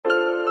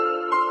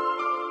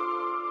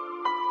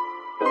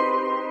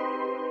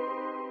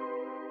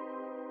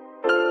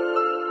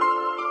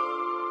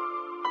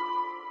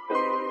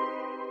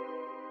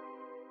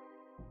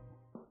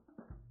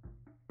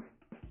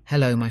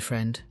Hello, my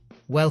friend.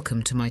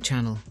 Welcome to my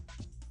channel.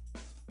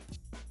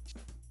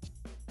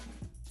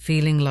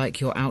 Feeling like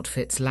your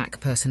outfits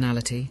lack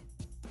personality?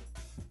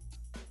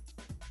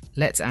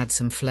 Let's add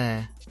some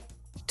flair.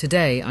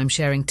 Today, I'm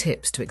sharing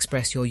tips to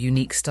express your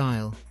unique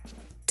style.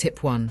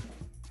 Tip 1.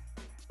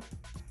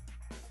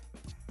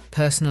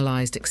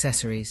 Personalized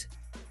accessories.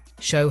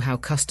 Show how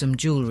custom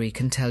jewelry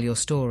can tell your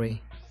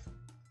story.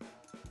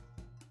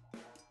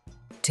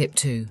 Tip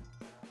 2.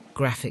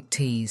 Graphic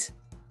tees.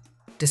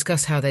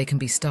 Discuss how they can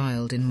be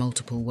styled in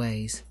multiple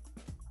ways.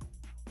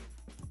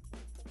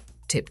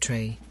 Tip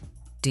 3.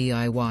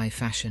 DIY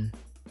fashion.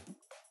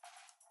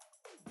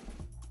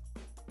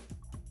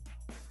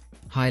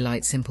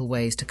 Highlight simple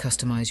ways to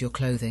customize your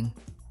clothing.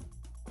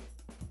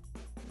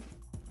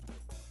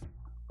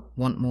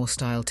 Want more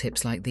style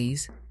tips like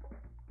these?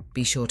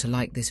 Be sure to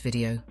like this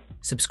video,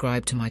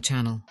 subscribe to my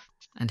channel,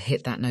 and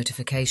hit that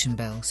notification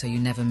bell so you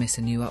never miss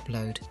a new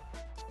upload.